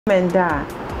Menda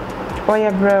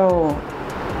oya bro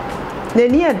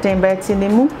neni eden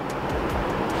batinimu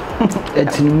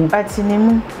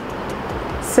atinimu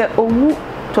se owu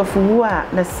tofuwu a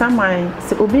na saman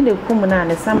se obi ne kum na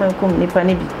na saman kum nipa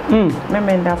ne bi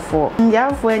memenda fo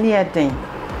yafo ani eden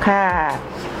ka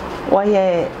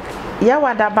oye ya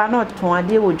wadaba no ton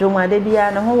ade wodwom ade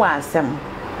bia no ho wa asem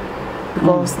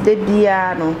because de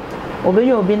bia no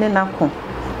obenye obi ne nako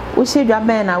wo hedwa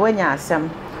ben na wanya asem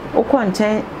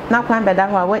Okonchen na kwan beda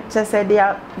ho a chese they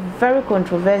are very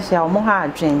controversial mo ha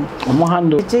adwen mo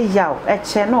handle je yaw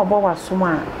eche na obo wasom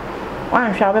a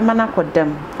wan hwa be mana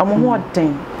kodam omo ho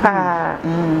oden pa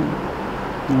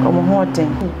omo ho oden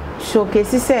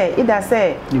showcase say ida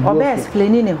say obe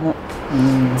explain ne ho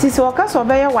ti se oka so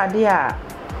be ye wade a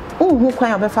unhu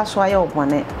kwan obe fa so aye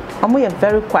obone omo ye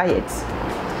very quiet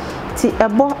ti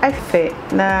ebo efe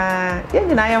na ye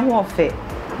nyina ye ho ofe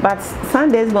but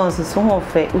Sundays bonds so ho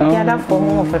fe ukiada for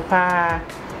ho fe pa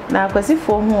na kwesi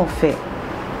for ho fe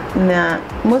na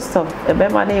most of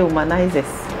everybody humanizes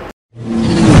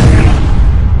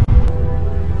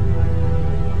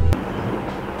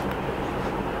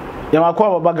ya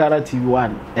kwa Agradaa TV1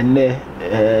 enne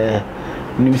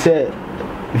nim say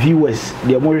viewers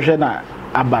de mo hwehwe na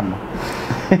aba no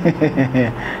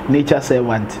nature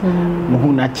servant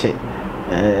muhu na che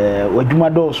wadwuma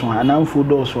dɔɔso anamfo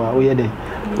dɔɔso a oyɛ de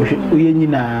oyɛ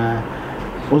nyina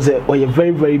oze oyɛ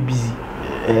very very busy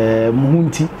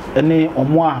muhunti ene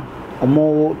omo a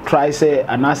omo try say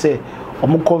anase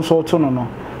omo consult no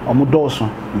omo dɔɔso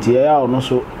nti ya ono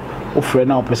so ofre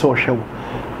na opese ohwe wo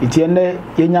nti ene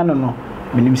yenya no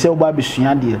minim sɛ oba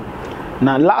besua de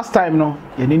na last time no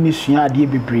yene ni sua de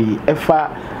bebre efa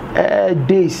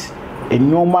days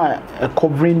enyoma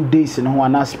covering days no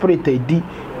ana spirit edi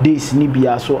days ni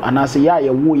bia so anase ya ye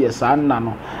wo ye sa nna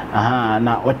no aha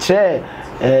na oche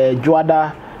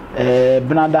juada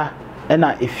benada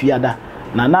ena efiada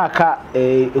na aka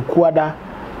ekuada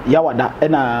yawada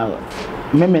ena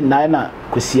meme na ena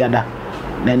kosiada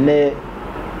na ne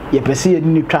ye pese ye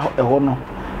ni twa ho no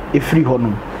efiri ho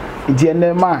no nti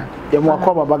ene ma ye mo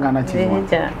akwa Agradaa TV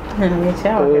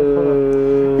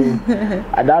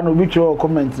ada no bi cho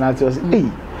comment na ti o say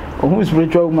ohun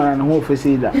spiritual woman and who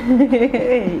face that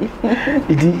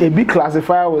it a big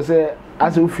classifier was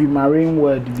as if you marine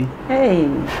word be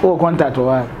contact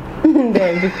or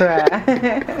there be cry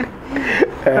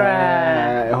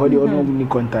hold your no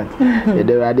contact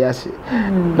the radius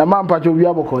na man pacho wi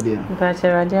aboko de pacho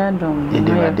radius dom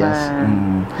the radius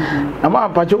na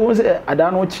man pacho won say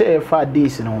ada no che fa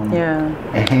days no yeah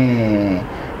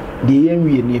the yen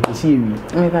wi na e see wi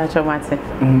me pacho mate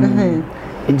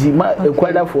Ejima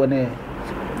ekwada for ne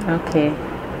okay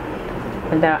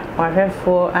da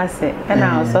wahwefo ase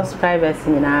na subscribers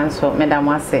nyina so medam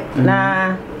ase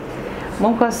na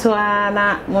monkoso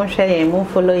na monhwe yen mon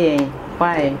follow yen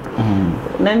why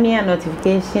na me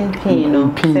notification pin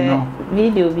no se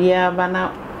video bia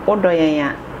bana odo yen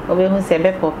a obehu se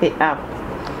be pop up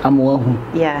amwa hu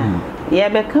yeah ye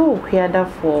be ka okuada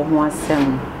for ho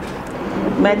asem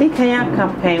medical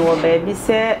campaign wo ba bi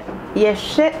se ye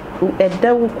hwe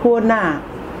edawuko na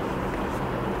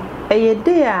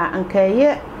eyede a anka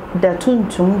ye da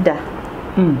tuntum da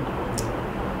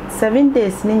 7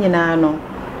 days ni nyina no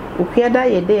okuada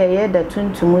yede ye da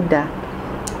tuntum da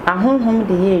ahonhom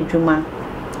de ye adwuma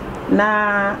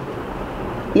na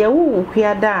ye wu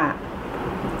okuada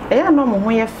eya no mo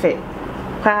ho ye fe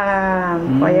pa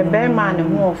oye be ma ne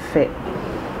ho fe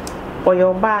oye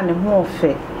oba ne ho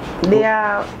fe they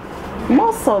are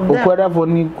most of them okwada for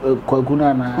ni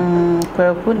kwakuna na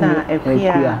kwakuna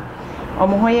ekwia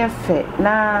omo ho ye fe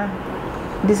na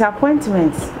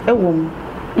disappointment ewom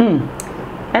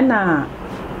ena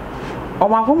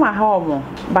omo ahoma ha omo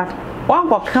but wan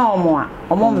go kan omo a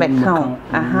omo meka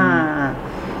aha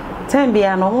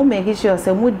tambia no omo make sure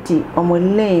say mudi omo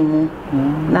lame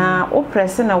na o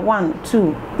press na 1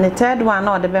 2 the third one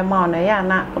na o de be ma na ya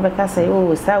na obeka say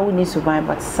oh sa uni suban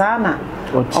but sana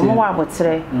omo wa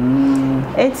botre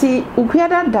eti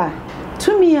ukuada da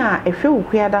tumi a ehwe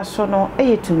ukuada so no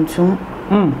eye tuntum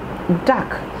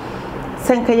dark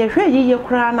senka ye hwe yiye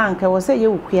kura na nka wo se ye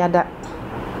ukuada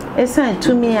esan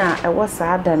tumi a ewo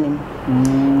sa adanim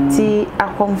ti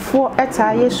akomfo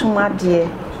eta ye sumade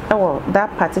ewo that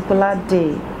particular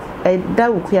day da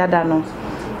ukuada no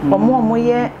omo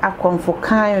ye akomfo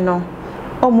kan no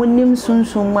omo nim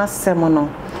sunsun masem no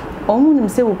omo nim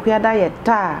se ukuada ye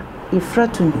da ifra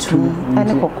tuntum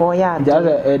ene kokko ya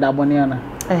jaza da boniana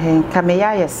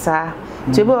kameya yesa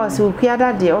tibo wasi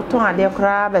ukuada de oton ade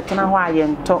kra betona ho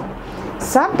ayento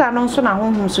santa no so na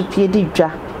honhum so pie di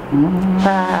dwa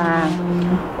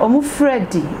omu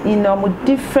Freddy in omu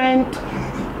different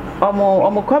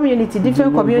omo community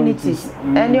different communities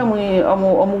any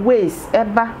omo ways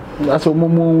eba that's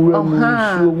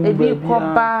omo ebi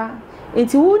koba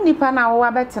enti wu nipa na wo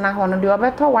abetena ho no de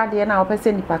obeto wade na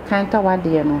opese nipa kan to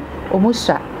wade no omo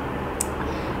sha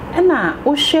na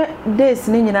wo hwe days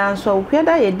ni nyina nso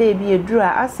okweda ye day bi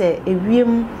edura ase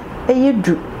ewiem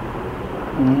eyedu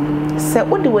se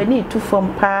wo de wani to from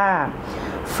pa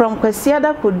from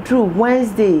kwasiada ko dru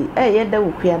Wednesday yeda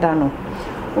wokwada no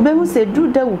obehu se dru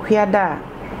da wokwada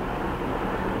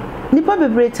nipa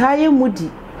bebre taye mudi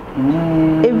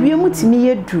ewiem timi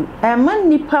yedu man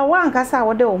nipa wankasa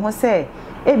wode wo ho se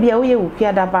ebia wo ye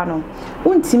wokwada ba no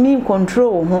untimi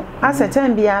control ho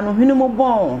asetan bia no hwenu mo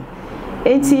bon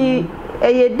enti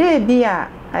day bia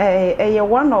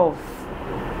one of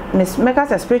make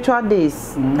us a spiritual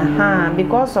days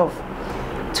because of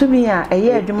to me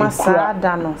adwuma saa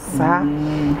da no saa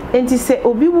enti se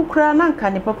obi wukura na nka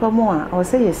ne papa mu a o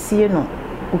se yesie no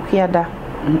okuada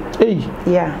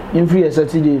yeah in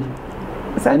Saturday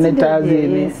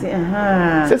Saturday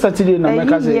Saturday na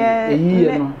make us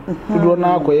eyi no do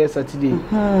na akoye Saturday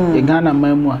e Ghana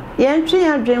mamu a ye ntwe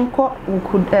adwenko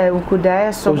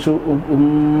ukudae so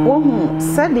wo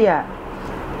sadia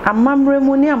amamre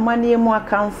mu ni amane mu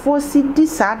akanfo si di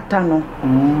sada no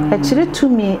akire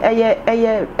tumi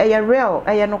eye real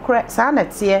eye no kra sa na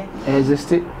tie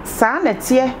exist sa na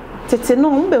tie tete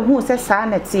no mbe hu se sa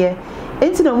na tie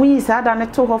enti na mu yi sada ne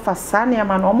to ho fa sa na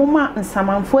ma no mo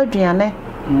nsamanfo aduane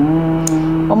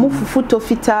omo fufu to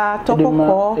fita to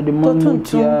kokko to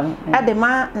tuntum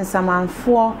adema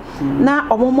nsamanfo na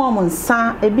omo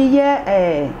nsa ebi ye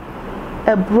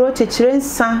ebro chechire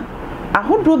nsa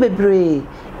ahodo bebre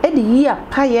edi yi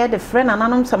apaye de frɛ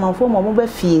nananom samanfo mo ba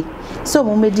fie so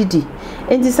mo medidi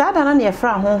enti sada na ne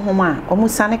fra honhom a omo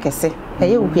sane kese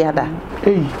eye wukuada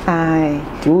ai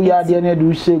tu ya de ne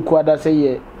du she kuada se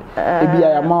ye ebi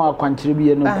ya ma akwankyere bi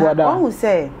ye no kuada o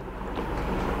se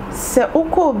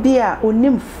uko bi a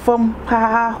onim fam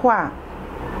pa ho a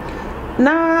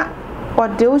na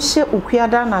ode o hye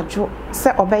ukuada najo se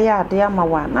obeya ade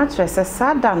amawa na kire se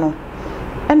sada no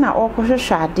na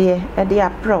okohwehwe ade de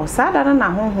apro sada na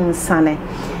honhom sane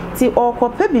ti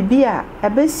okope bibia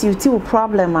ebesiuti wo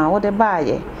problem a wo de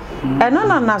baaye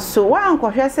eno na so wa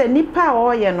ankohwe se nipa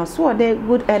oye no so de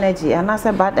good energy and as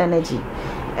bad energy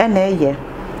ena eye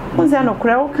unza no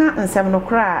kra wo ka nsem no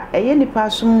kra eye nipa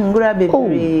so ngura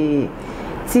bebre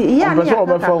ti ya ni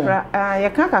ya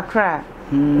kakra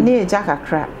ni eja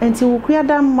kakra enti wo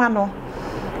kuada mma no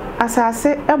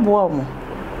asase ebo omo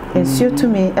ensio to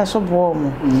me eso bo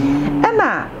omo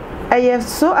ena eye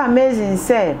so amazing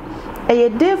say a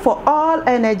day for all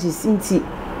energies inti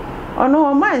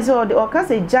ono o man so o ka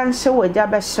say janshe waja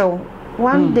be show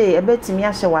one day e betimi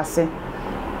ahye wase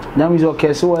nam is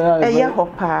okay so ya eye ho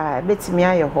pa betimi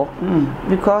aye ho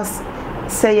because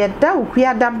say ye da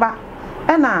ukuada ba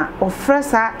ena o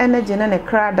fresa energy na ne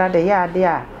krada de ya de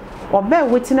a or bear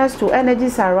witness to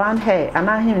energies around her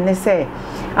and him ne say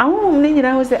ahum ni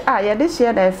nyina ho say ye de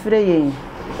share da frɛ yen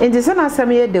enti se na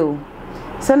asɛm ye de o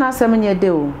se na asɛm ye de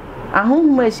o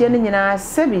ahum ehie ni nyina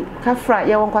sebi kafra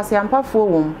ye won kwase ampafo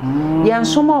wom ye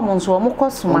nsoma om nso om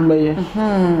kosoma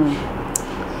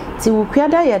ti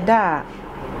wukwada ye da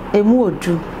emu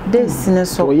odu des ne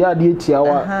so o ya de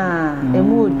etiawa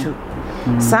emu odu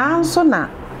saa nso na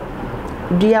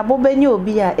dua bobenye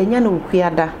obi a enya na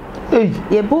wukwada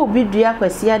ye bo obi dua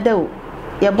kwase ada o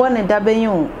ye bo ne da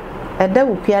benyo eda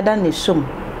wukwada ne som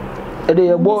ede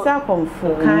ye bo sa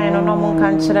konfo kan no mo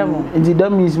kan kire mo enti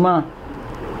that means ma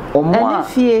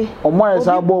omo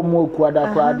esa bo mo okuada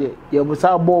kwa de ye bo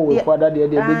sa bo we okuada de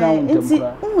be na wontem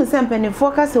kwa hu sempeni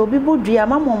focus obi bodua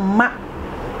mamma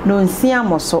no nsia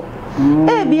moso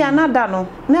bi anada no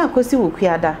na akosi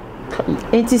wokuada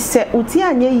enti se uti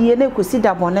anye yie na akosi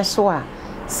dabone so a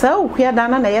sa wokuada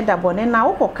na ye dabone na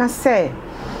wokoka se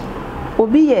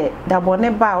obi ye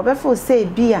dabone ba obefo se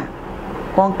bia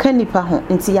konka nipa ho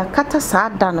enti yakata sa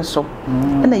ada no so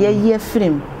na ye yie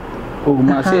film o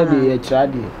ma se de ye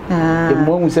chade e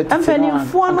mo hu se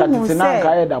titina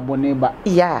ka ye dabone ba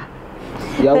ya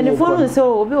penifonu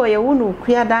so obi o ye wonu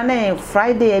kuada na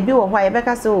Friday e bi wo hwa ye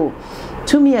beka so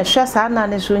tumi e hwa sa na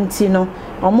ne so nti no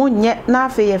omo nye na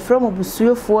afa ye from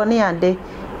busuefo ne ade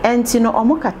enti no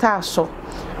omo kata so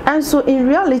and so in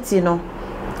reality no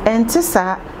enti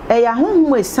sa e ya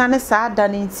honhom esane sa ada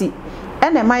ne nti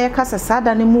ene ma ye kasa sa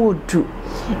ada ne mu odu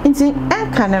nti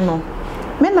enka ne no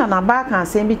me na na ba kan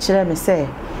asem bi kire me se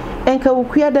enka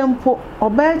wukuada mpo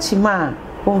oba chima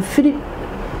onfiri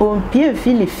onpie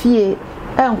fili fie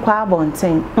enkwa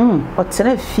abonten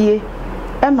otena fie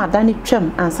e madani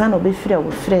twam ansa na obefiri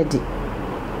wo fredi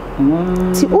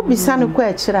ti ubisa no kwa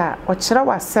akira o kira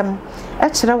wasem e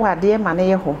kira wade ma ne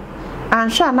ye ho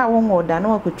anhwa na wo ngoda na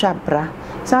wakutwa bra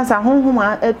sansa honhom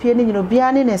apie ne nyino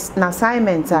bia ne na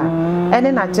assignment a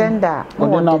ene na agenda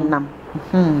no nam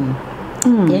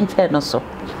yenche no so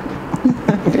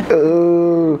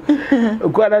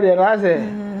kwada de na se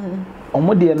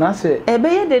omo de na se ebe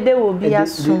ye dede wo bia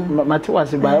so mate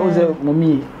wase ba wo ze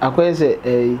momi akoye se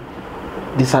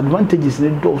disadvantages ne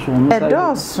doso no say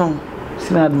doso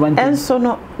advantage. And so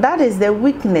no, that is the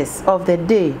weakness of the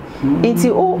day. Inti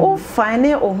o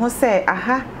fine o ho say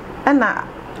aha na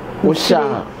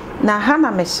osha na ha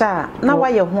na mesha na wa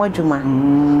ye ho adwuma.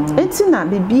 Inti na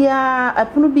bibia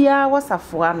apunu bia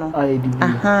wasafoa no.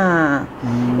 Aha.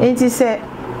 Inti say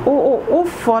o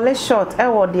fall short e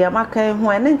wo de amaka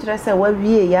ho ene nkyere say wa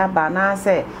wie ya ba na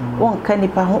say won ka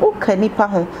nipa ho o ka nipa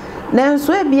ho. Na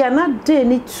nso e bia na day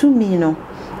ni tumi no.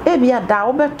 E bia da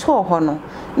wo beto ho no.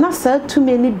 Na sa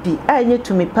tumi ni bi anye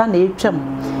tumi pa na etwam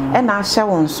e na ahye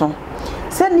won so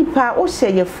se nipa o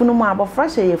hye yefunu mu abofra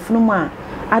hye yefunu mu a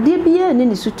ade bia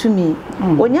ni su tumi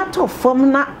onya to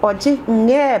fom na oje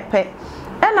ngepe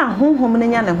e na honhom ne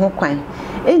nya ne ho kwan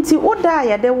enti oda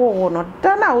ya de wo no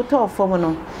da na wo to fom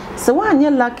no se wanye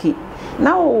lucky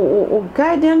na o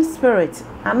guidance spirit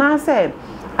ana say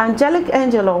angelic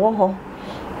angel wo ho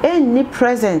any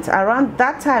present around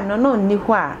that time no ni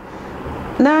ho a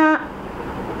na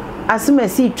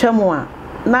asimasi twamo a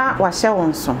na wahye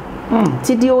won so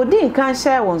ti di odi nkan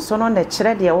hye won so no na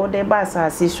kire de wo de ba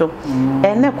asase so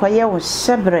ene kwaye won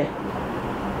hyebre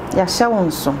ya hye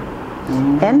won so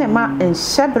ene ma en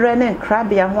hyebre ne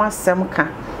krabia ho asem ka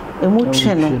emu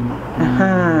twe no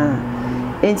aha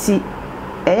enti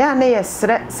eya na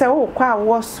yesre se wo kwa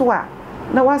wo so a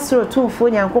na wasro tumfo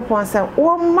nyankopon se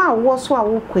wo ma wo so a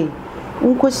wo kwai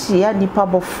nkohia nipa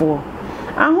bofo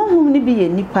ahohom ni bi ye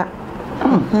nipa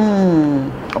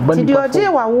ti di oje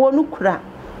wa wo no kura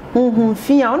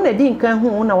fi a ona di nkan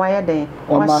hu na waye den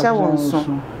wa hye won so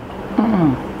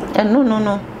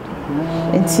no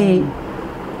enti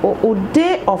o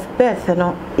day of birth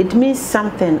no it means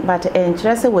something but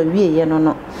entrese wa wie ye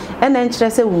no and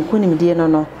entrese wo nkunim die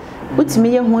no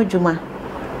utimi ye ho adwuma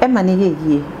e ma ne ye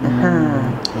yie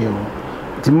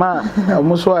ti ma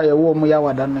omo so aye wo mo ya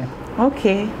wada ne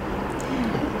okay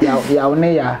ya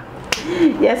one ya.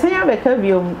 Yes, I have a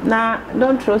cabium. Now,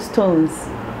 don't throw stones.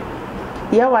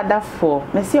 You are that for.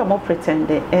 Me see, I'm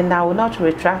pretending, and I will not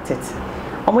retract it.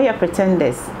 We are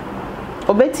pretenders.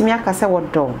 Obey me, I can say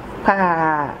what door.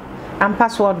 Pa, and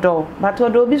password door. But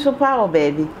what do be so power,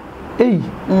 baby? Hey,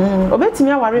 obey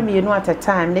me, I worry me, you know, at a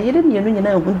time. They didn't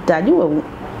know who died. You were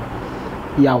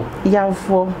yow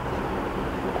for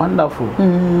wonderful.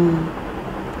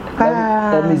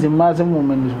 That is a massive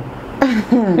moment.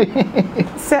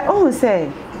 Say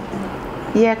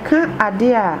ye kan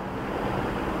ade a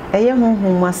eye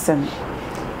honhom asem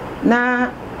na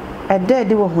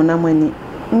edede wo honamani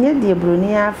nye de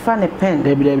broni afa ne pen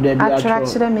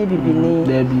atrakire me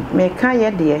bibini me kan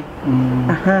ye de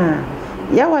aha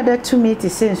ya wada to me ti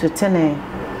sense tene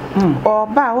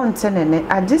oba won tene ne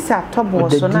agisa tobo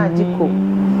so na agiko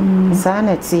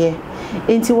sanete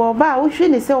enti wo ba wo hwe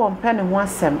ne se won pen ho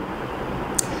asem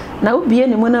na obie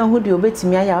ni mo na hu de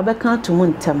obetimi aya obeka to mu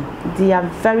ntam. They are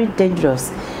very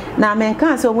dangerous. Na men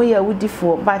kan say omo ya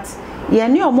wudifo but ye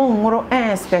ne omo nworo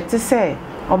expect say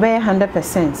obey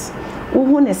 100%.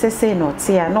 Uhu ne say no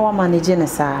tia na wa manage ne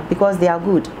sa because they are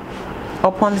good.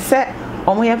 Upon say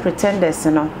omo ya pretenders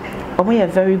no omo ya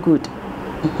very good.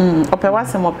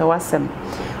 Opewasem.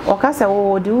 Okasa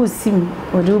wo de usim,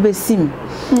 odi ubesim.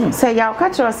 Say ya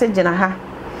okachiro say gina ha.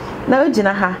 Na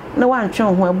ogina ha na wantwe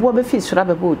ho ebo be fi sura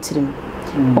be bo tirim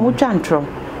omo twantro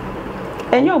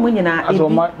enye omo nyina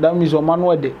ebi that means o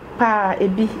manu ede pa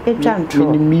ebi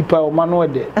twantro mi pa o manu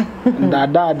ede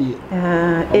dada de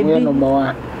ebi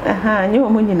number 1 enye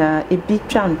omo nyina ebi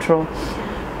twantro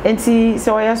enti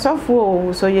so ya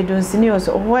sofo so you don't see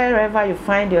so wherever you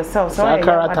find yourself so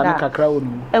kakra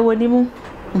wonimu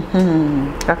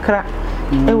kakra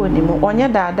wonimu onye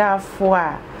dada afo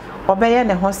a obeye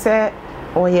ne ho se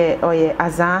oye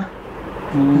aza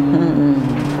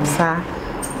sa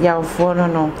ya ofo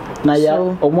no na ya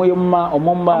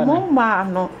omomba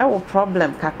no e wo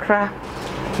problem kakra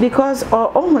because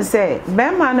omo say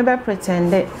be man no be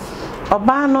pretend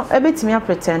oba no e betimi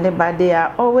pretend but they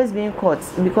are always being caught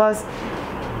because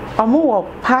omo wo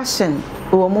passion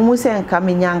wo mumu say nka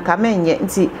menye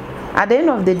nti at the end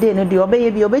of the day no de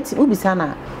obeye bi obeti ubisa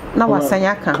na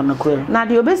wasanya kan na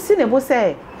de obesi ne bo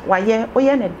say waye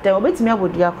oye ne den obetimi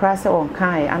abodu akra se won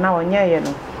kan ana onye ye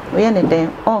no oye ne den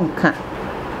onka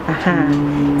aha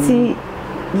ti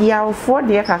ya ofo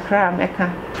de kakra meka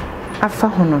afa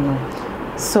hono no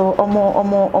so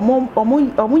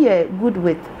omo ye good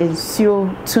with ensure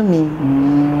to me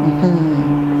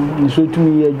so to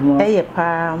me adwuma eh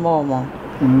pa mo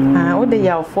wo de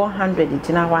ya 400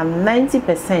 gina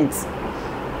 90%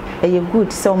 eh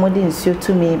good so omo de ensure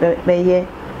to me be ye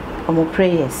omo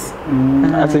prayers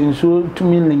as ensure to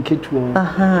me link it to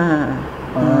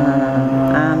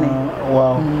amen.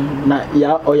 Wow. Na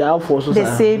ya for so the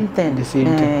same thing. The same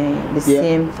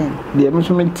thing. The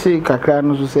amusement take kakra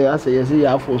no so say as yes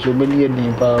ya for so many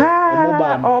din pa.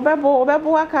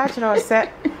 Obebo aka kire se.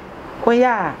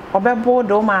 Oya, obebo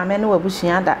do ma me no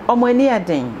wabusua da. Omo ani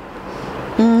eden.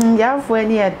 Ya fo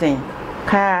ani eden.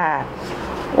 Ka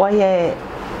oye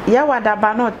ya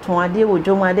wadaba no ton ade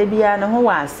wodwom ade bia no ho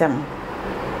wa asem.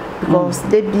 Because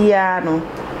de bia no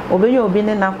obenye obi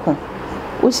ne nako.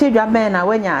 Ushedwa ben na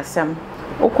wanya asem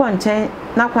ukonchen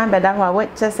na kwan beda ho a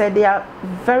say they are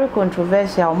very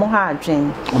controversial mo ha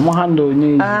adwen mo handle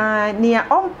ni nia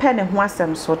ompe ne ho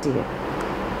asem so de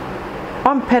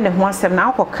ompe ne ho asem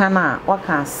na akoka na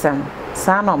waka asem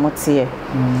sa na omote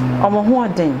omo ho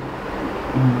oden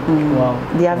wow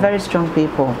they are very strong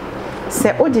people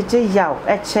say ojeje yaw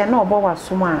eche na obo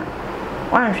wasom a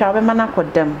wan hwa be mana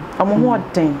kodam omo ho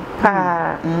oden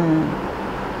pa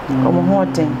omo ho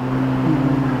oden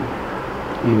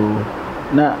yo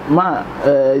na ma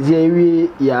jewi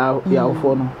ya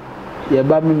fo no ye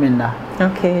ba memena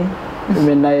okay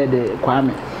memena ye de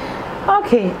kwame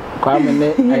okay kwame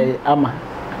ne ama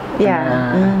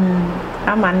yeah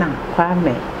ama na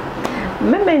kwame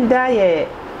memenda ye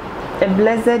a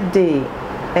blessed day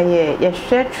ye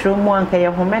share true mu anka ye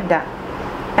homeda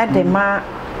edema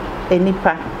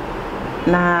enipa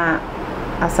na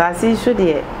asasi so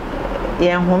de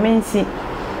ye homensi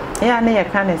ya na ye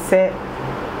ka ne se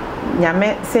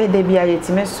nyame say de bia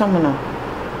yetime som no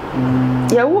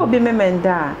ya wo bi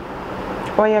memenda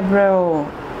oye bro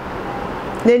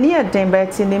ne ni eden ba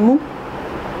etinimu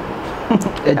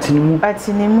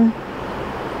etinimu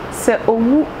se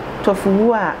owu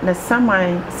tofuwu a na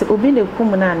saman se obi ne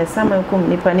kum na ne saman kum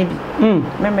nipa ne bi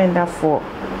memenda fo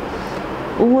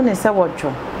owu ne se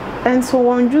wodwo enso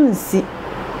wonju nsi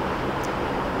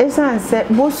esan se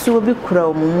bosu obi kura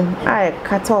omumu a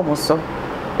kata omoso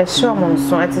e show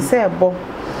monso ati se ebo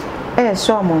e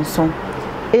show monso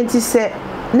enti se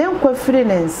ne nkwafiri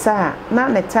ne nsa na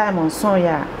ne time monso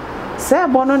ya se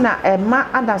ebo no na ema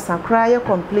adasakra ye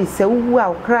complete se wuwu a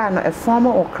okra no e form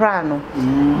okra no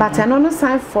but eno no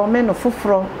sign form no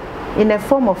foforo in a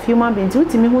form of human being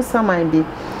utimi hu saman bi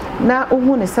na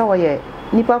ohu ne se wo ye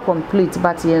nipa complete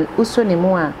but ye uso ne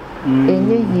mu a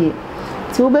enye yie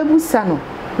ti obebusa no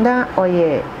na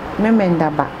oye memenda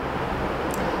ba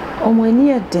omo ani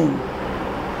eden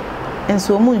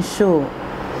enso omo nshow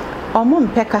omo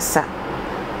mpekasa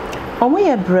omo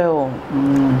ye breo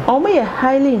omo ye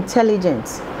highly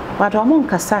intelligent but omo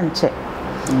nkasa nche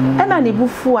ena ne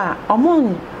bufu a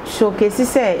omo showcase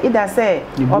say ida say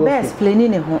obe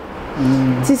explain ne ho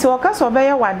ti se okasa obe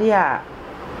ye wade a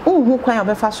unhu kwan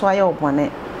obe fa so aye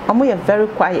obone omo ye very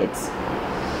quiet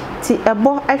ti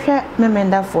ebo ahwe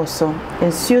memenda for so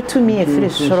ensure to me e free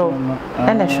soro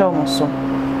ena show mo so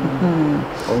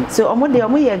so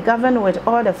omo ye govern with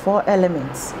all the 4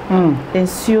 elements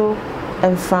ensure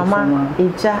enframa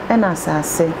eja and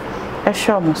asase e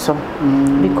show mo so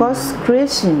because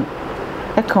creation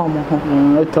e ka omo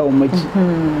ho eta omo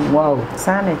chi wow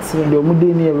sanity the omo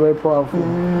dey near very powerful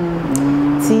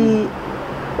ti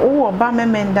o oba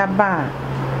memenda ba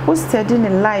who study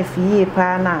in life ye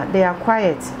pa na they are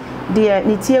quiet they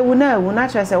ni tiewu na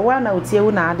try say wa na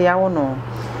otiewu na ade awo no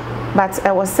but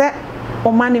I was say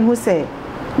o mani who say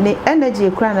the energy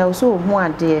ekura na so hu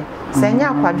ade say nya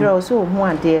akwadro so hu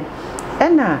ade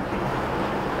ena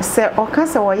say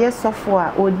okasa wo ye sofo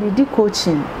a odidi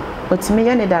coaching otime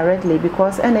ye ne directly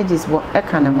because energies wo e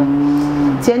kana ho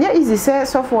ti enya easy say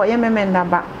sofo ye memenda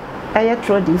ba eye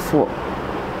trodi for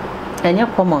enya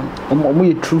common omo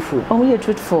ye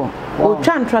truthful o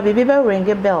twan try be ring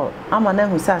a bell ama na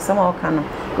hu say asama o kana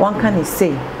one can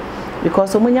say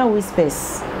because omunya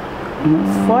whispers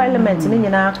 4 elements ni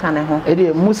nyina kana ho e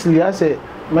dey muslim ase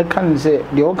mekan say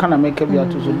the all kana make be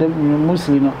to so them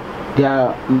muslim no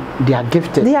they are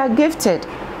gifted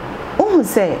who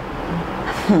say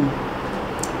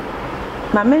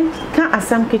mama kan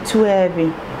asam ketu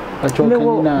abi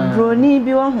broni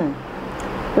bi wo ho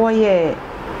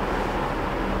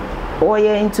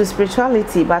woye into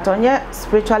spirituality but onye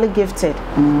spiritually gifted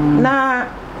na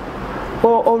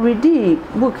already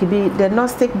book be the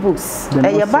Gnostic books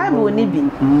your Bible ni bi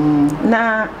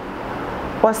na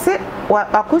wose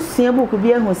akosua book bi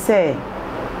ehu say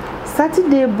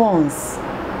Saturday Bones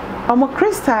omo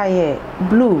crystal ye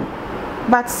blue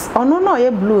but ono no ye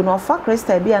blue no fa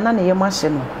crystal bi ana na ye mahye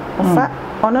no ofa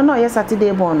ono no ye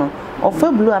Saturday born no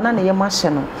ofa blue ana na ye mahye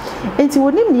no enti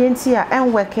wonim ne enti a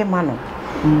enweke ma no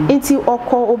enti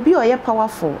okọ obi oye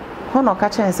powerful hono ka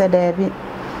chen se da bi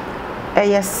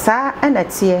eye sa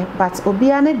anatie but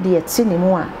obi ane de eti ne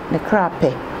mu a ne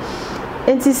krape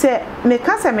enti se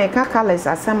meka colors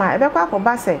asema ebe kwa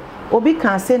akoba se obi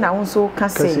can say na unso can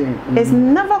say it's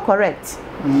never correct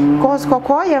because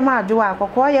kokko ye ma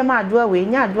adwa we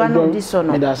nya adwa no di so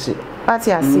no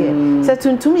ati ase se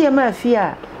tuntum ye ma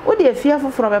afia wo de afia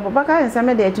foforo be baka ensa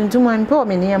me de tuntum ampe o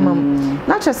me ne yamam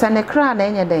na chese ne kra na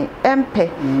enye den empe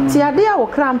ti ade a wo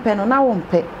kra mpe no na wo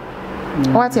mpe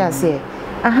what you say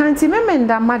ahanti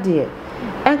memenda made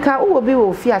enka wo bi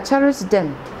wo fia cherish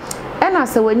them ena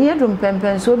se wani edum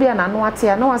pempen so bi na no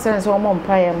ate na wasen so mo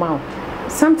mpa ye ma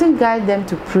something guide them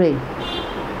to pray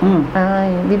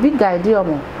the big guide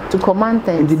them to command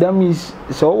things. And that means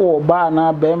so ba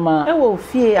na be ma e wo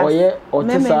fie oye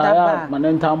otisa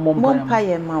manenta mompa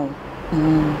ye ma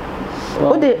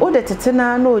o de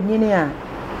tetena na onyini a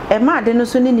e ma de no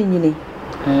so ni nyini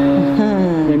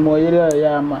me moyere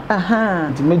ya ma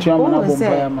nti metua ma na bompa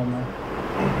ya ma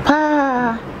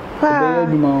pa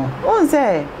on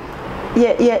say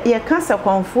ye cancer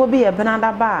konfo bi ye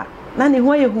benada ba na ne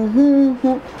ho ye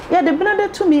hu ye de benada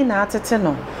tumi na atete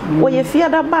no wo ye fie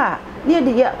da ba ye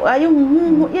de aye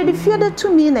hu ye de fie da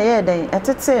tumi na ye den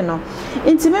atete no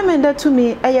nti memenda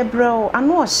tumi eye brew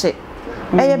ano ohye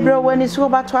eye brew wani so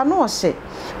ba to ano ohye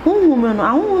hu me no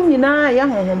ahun nyina ya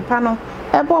honhompa no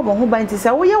ebe obo ho ba nti se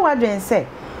wo ye wadwen se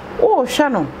wo hwa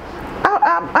no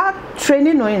a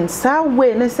training no in sa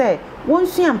way ne se won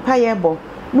sua mpa ye bo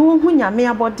no wo hu nyame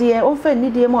abode o fa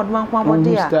nidie ma odman kwa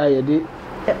abode a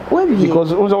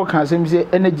because also can say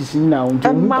energy sin now hu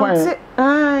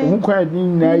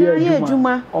kwan na ye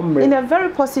adwuma in a very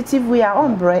positive way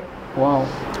ombre wow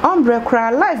ombre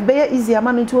cry life be easy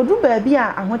ama no nti odu ba bi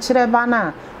a ahokyere ba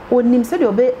na onim se de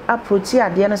obe approach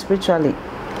ade na spiritually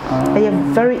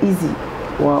very easy.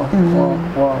 Wow.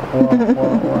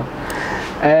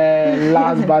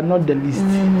 Last but not the least,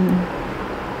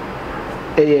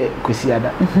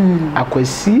 Kwesiada.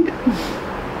 Akwesi.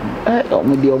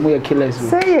 Omo killers.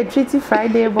 Say a treaty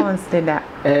Friday bonds that.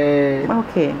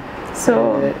 Okay.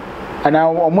 So and I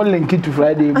omo link it to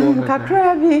Friday bonds.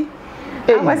 Kakrabi.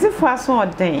 I was if for so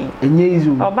thing.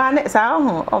 Enyezu. Obane sa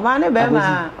ho, obane be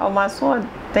ma, omaso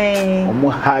thing.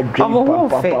 Omo hard drink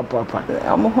papa.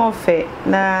 Omo ho fe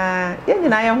na ye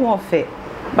nyina ye ho fe.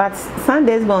 But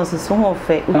Sundays bonds so ho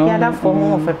fe. Ukiada for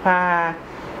ho fe pa.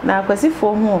 Na kwesi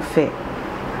for ho fe.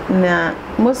 Na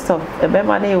most of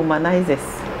ebema na humanizers.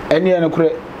 Eni ene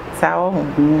kure sa ho.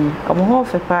 Omo ho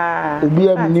fe pa. Obi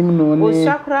aminim no ne. O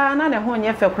shakra na ne ho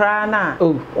nye fe kra na.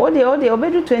 O de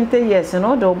obedu 20 years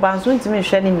no de obanso ntimi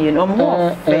hwe ne mie no omo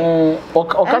ho fe.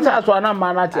 Okasa aso ana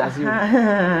ma na ti ase.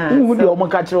 Hu de omo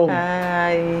ka kire o.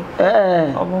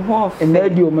 Omo ho fe. Na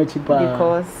di omo chi pa.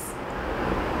 Because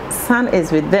sun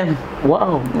is with them.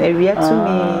 Wow. E wi to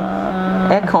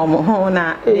me e come ho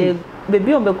na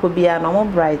baby on beko bia na mo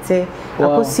bright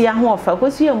akosia ho ofa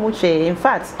akosia mu hwe in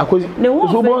fact ne wo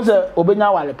so bon se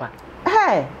obenya wale pa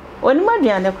oni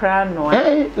maduane kra no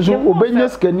so obenya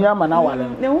skani ama na wale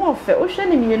ne ho ofa o hwe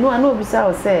ne mienu ana obisa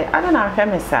o se ana na ahwe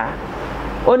me sa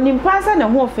oni mpasa ne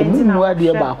ho ofa nti na wo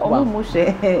ade ba ko ba mu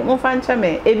hwe mo fa ncha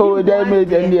me ebi o dey me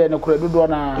dey ndie ne kra dodo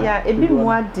na ya ebi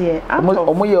mu ade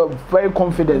omo you very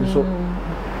confident so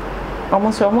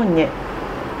omo so omo nye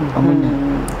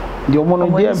the woman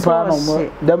no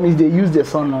that means they use the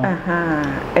sun no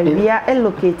we are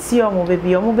allocate omo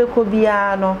baby omo beko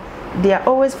bia no they are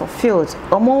always fulfilled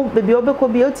omo baby obeko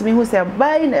bia otimi hu se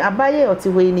abaye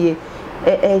otiwe ni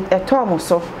tom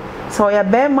so ya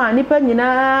be ma nipa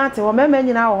nyina te wo mema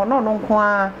nyina wo no nko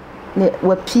a ne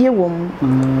wapie wom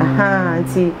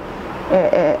nti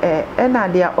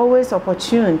and they are always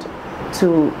opportuned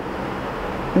to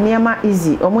niama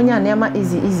easy omunya niama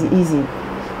easy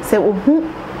se ohu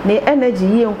ne energy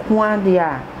ye nko ade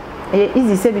a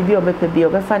easy se bibi obepe bi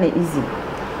obefa na easy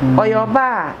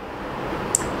oyoba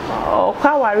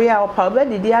okawari a opa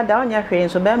obedidi ada onya hwe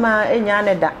nso be ma enya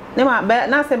ne da ne ma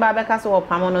na se ba be ka so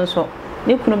opam no nso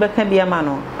ne kunu be ka bia ma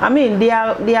no I mean they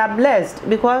are blessed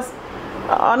because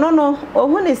no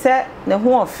ohu ni se ne ho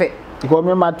ofe because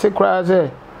me ma te kra se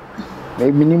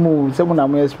minimum se mo na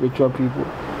mo spiritual people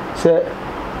se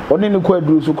oni ni ko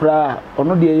aduru so kra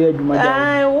ono de ye aduma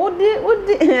ja wodi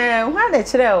hwa na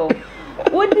kire o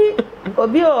wodi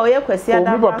obi o ye kwasi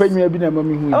ada obi papa nwa bi na ma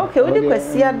mi hu okay wodi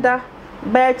kwasi ada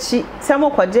ba chi se mo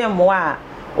kwaje mo a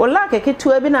ola keke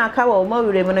tu abi na aka wa o ma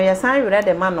wure me no ye san wure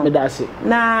de ma no me da se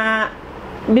na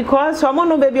because someone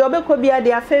no baby obeko bia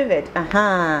their favorite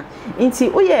aha nti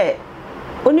uye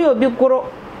oni obi goro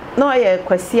na oye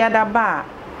kwasi adaba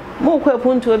mo kwa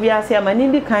puntu obi ase amani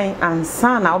ndi kan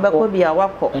ansa na obeko bia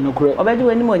wako obeji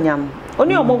wani monyam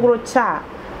oni omogoro cha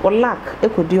o lack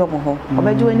ekodi omo ho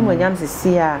obeji wani monyam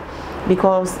sisia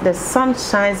because the sun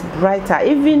shines brighter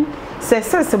even se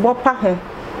bopa ho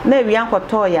na wi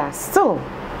ankoto ya still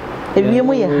ewie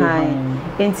mu ye high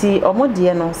nti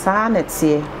omodie no saa na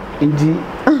tie Indeed,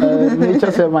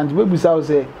 nature servant, baby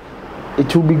say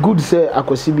it will be good say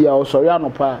akosibia or sorry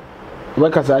anopa.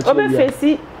 Work as a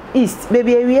face east,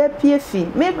 baby we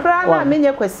PFE. Me cry na me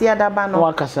nye kwesi adaba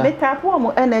no. Me tap mo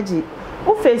energy.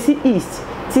 O face east.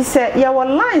 Ti say ya wo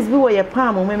lines bi wo ye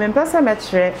palm me mpesa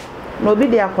metre no bi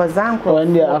de akozanko.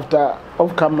 When day after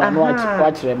off camera no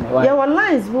watch them. Ya wo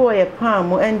lines bi wo ye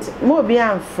palm and mo bi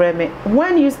am frame me.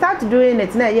 When you start doing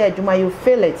it na ye adwuma you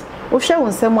feel it. O hwe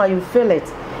wonsem you feel it.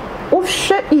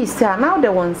 Ofhwe isa now the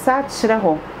one sa kire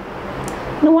ho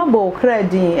no wabo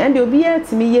kradin and obi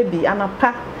atimi ye bi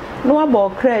anapa no wabo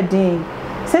kradin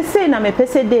se na me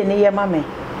pese de ne ye ma me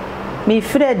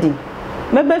fredi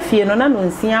me ba fie no na no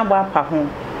nsia abo apa ho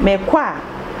me kwa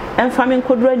emfa me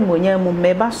nkodura nyimonya mu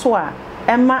me ba so a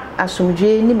ema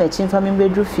asomdwe ni machi mfa me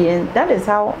bedru fie. That is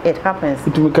how it happens.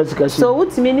 So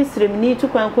utimi ni sremni to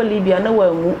kwanko Libya na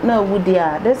wawu na wu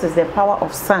dia. This is the power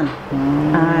of sun.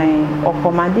 Ai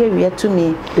okomade wi to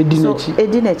me so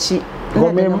edinachi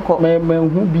me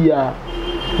hu bia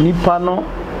nipa no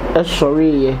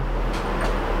esori ye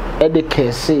ede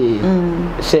kese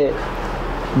se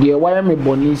de wire me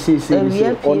boni se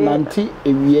onanti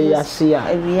ewie yase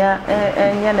a ewia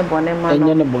enya ne bone ma no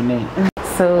enya ne bone.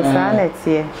 So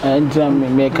sanetie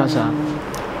me kasa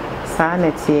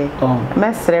sanetie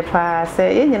mesre pa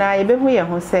say yenyina ye behu ye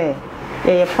ho say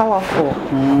ye powerful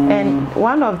and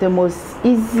one of the most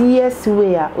easiest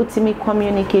way utimi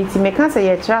communicate me kan say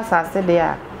ye trust ase de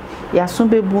a ya so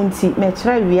bebunti me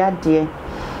kira wiade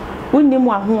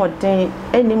unimu ahoden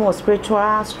animal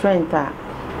spiritual strength a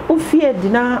ufie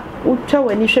dina utwa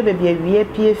wani hwe bebia wie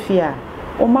piefia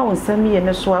oma wonsam ye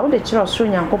ne so a wo de kira osoro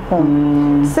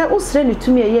nyankopon se usre ne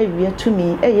tumi ye wie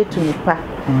tumi eye tumi pa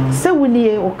se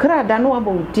wunie okrada no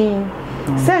abodin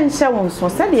se nhye wonso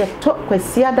se de to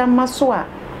kwasi adama so a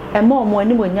ema omo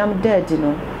ani monyam daadi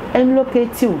no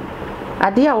enlocate you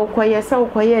ade a wokoye se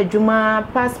wokoye adwuma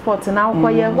passport na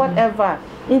wokoye whatever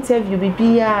interview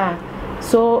bibia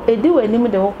so edi wanim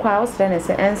de wokwa usre ne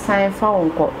se ensign fa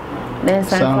wonko na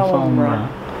ensign fa wonbra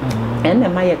ene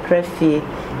ma ye krafie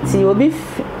ti obi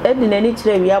edinani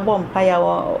kire wi abom paya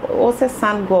wo se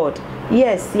sun god.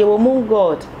 Yes, ye wo moon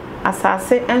god,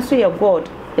 asase enso ye god,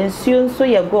 ensuo enso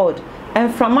ye god,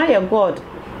 and from my god,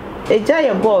 eja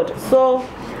ye god. So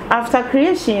after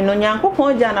creation no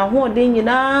nyankopon ja na ho de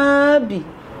nyina bi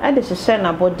e de hye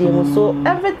na body mu. So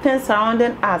everything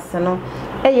surrounding us no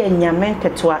eye nyame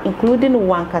ketwa including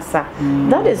one kasa.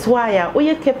 That is why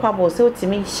we are capable so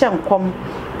timi hye nkom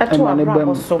eto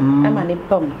abra so ema ne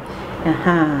bam.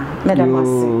 Madam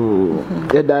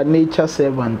Asi. The nature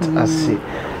servant Asi.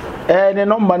 Ne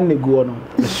number ne go no.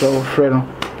 So friend.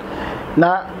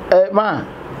 Na ma.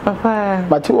 Papa.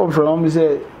 But you from me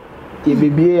say ye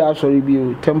bibie ya sorry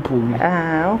bi temple bi.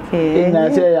 Okay. Na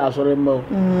say ya sorry mo.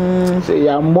 Say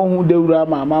ya mo hu dewura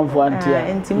ma amanfo antia.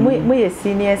 Enti mo ye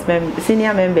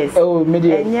senior members. Oh me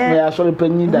dey me ya sorry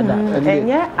panyin dada.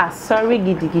 Enye asori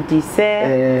gidigidi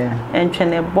say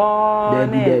entwene bo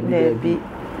ne bi.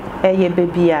 Eye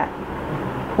baby a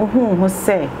ho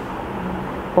say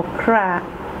okra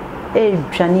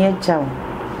dwane agyaw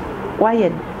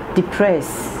why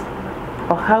depressed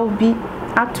or how be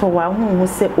atowa ho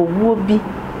say owuo bi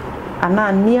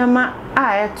ana niama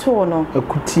a eto no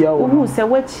akutia wo say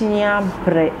wachia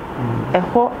bre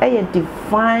eho eye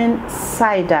divine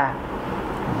side a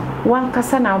wan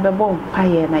kasa na obebo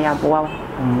mpaye na yaboa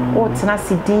o tena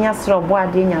sidinya sro bo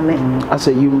ade nyame I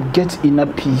say you will get inner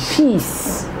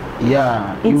peace.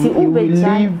 Yeah, you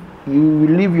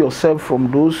will leave yourself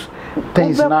from those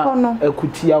things na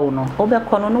ekutia wono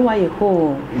obekono no waye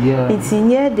ko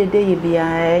itinye dede ye bia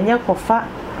enye kofa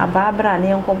ababra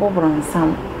ne enkobo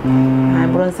bronsam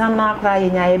bronsam na akra ye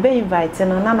nya ye be invite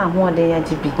no na ho de ya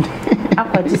jibi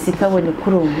akwaji sika woni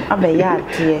kurom abeya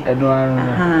ate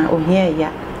ohia ya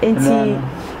enti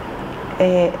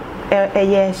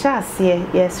ye shase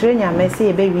ye sre nya mesi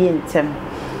ye be wie ntem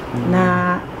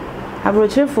na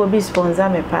Abroche for be sponsor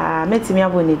me pa metimi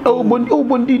aboni. Oh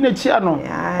bondi na chia no.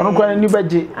 Ono kwa ni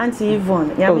beje. Auntie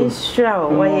Yvonne, ya be sure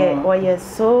we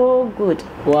so good.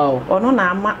 Wow. Ono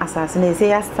na ama assassin say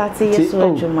ya start yeso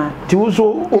adwuma. Ti wo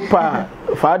so opa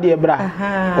fa de bra.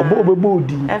 Obo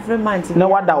odi. Every month na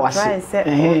wada wase.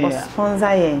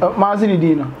 Sponsor ye. Ma zini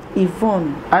di no.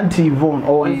 Yvonne. Auntie Yvonne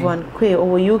oh Yvonne kwe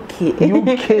o UK.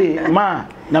 UK ma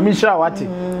na mi shira wate.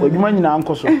 Odwuma nyina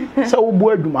ankoso. Se wo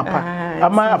bu adwuma pa.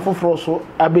 Ama afoforo so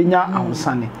abenya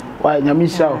ahonsane. Wa nyame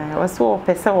shira. Wo so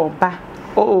pese wo ba.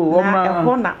 Oh,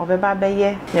 na na obeba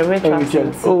beye the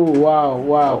rituals. Oh,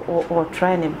 wow. Or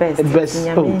try the best.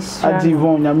 Auntie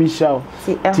Yvonne nyame shira.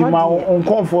 Ti ma on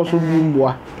comfort so bi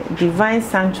mboa. Divine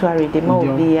sanctuary the mo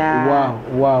be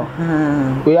wow.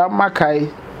 We are makai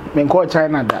men call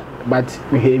China that, but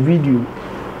we have video.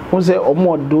 We say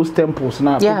almost those temples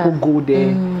now people go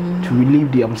there to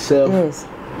relieve themselves. Yes.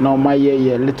 Now my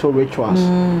little rituals.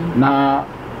 Na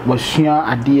washia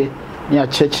adie near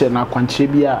church na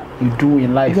kwanchebia you do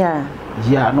in life.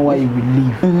 Yeah, no why you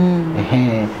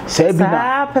relieve. Say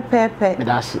na pepe.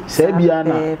 That's say na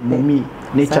me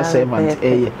nature servant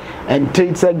and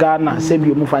treat say Ghana say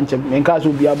bi mu fanche enka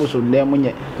so bia bo so na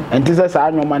munye and say sa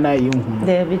anwoma na ye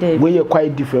hu we are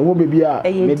quite different wo be a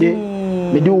me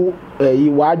do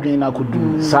you wadwen na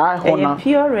kodu sa hona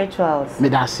pure rituals me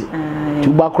dase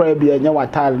tuba kra bia nya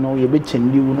watale no ye be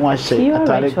chendi wo no ahye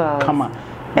atare kama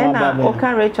ena o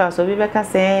kan rituals so bi be ka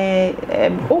say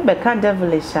o be ka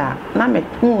devilish na me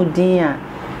hu din a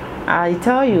I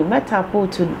tell you, metapo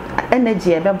to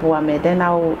energy me, then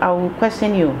I will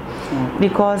question you.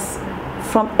 Because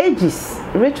from ages,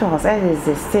 rituals as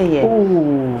they say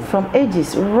from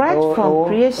ages, right from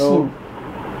creation,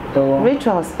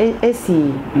 rituals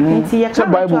AC.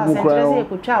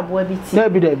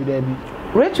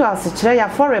 Rituals chire ya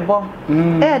forebo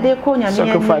de ko nyame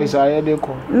sacrifice de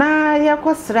ko na ya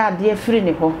kwasra de free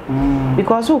ne ho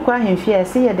because wo kwa hemfie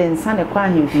se ye de nsa ne kwa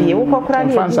hemfie wo kokra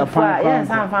ne ya nsa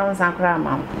fansa kra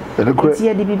ma ti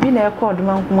ye de bibi na e ko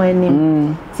oduma nkoma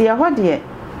anim ti ye ho de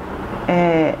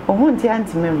ohun ti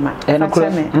anti memma fa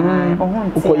cheme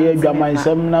ohun ti ko ye adwaman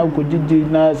sam na ko didi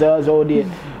na za de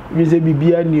wize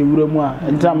bibia na ewura mu a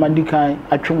nta mandi kan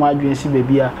atwemo adwen si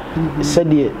bibia se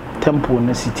de temple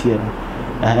na sitie no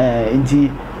inti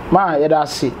ma yeda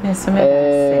se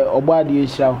obade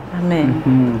yeshao amen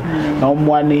na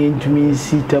omwa na ntumi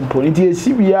si temple inti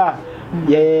esibia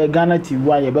ye Ghana TV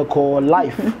wa ye be call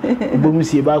life bomu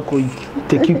si ba ko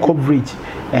take coverage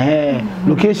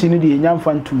location dey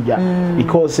nyamfa ntuja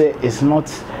because it's not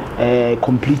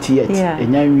complete yet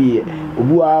enyanwie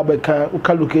obu abeka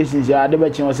uka locations ya de be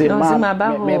chen say ma me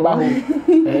ba ho me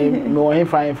wo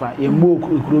hefa ye mbo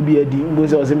ekuro bi adi mbo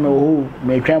se o se me ho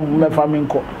me twan me fa me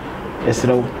nko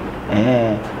esrew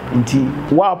nti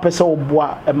wa pese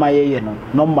oboa e ma ye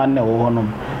no man na wo honom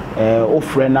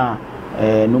ofre na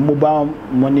no mobile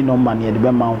money number na ye de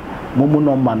be ma momu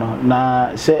number no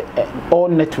na say all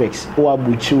networks o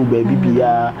abuchi baby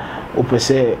bia o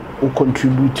pese o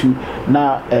contribute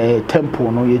na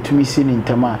temple no yetumi si ni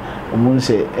ntama o mun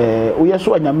say o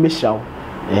yeso anyam meshaw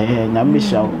nyam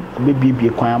meshaw be bibie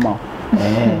kwan ama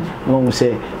no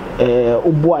say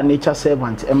obo nature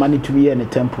servant e mani to be in the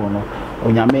temple no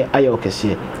onyame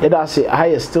ayokese yeda say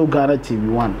I still Ghana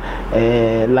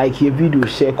TV1 like your video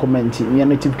share comment your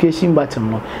notification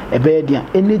button no e be dia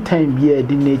anytime be a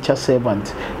nature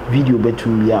servant video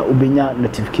betum ya obenya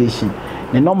notification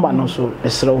the number no so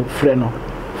esro frɛ no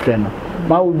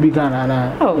ma wo bi Ghana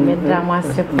na me drama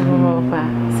se pro pa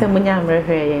se munya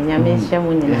mrehwe ye nyame hye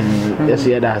munya yes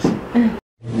yeda say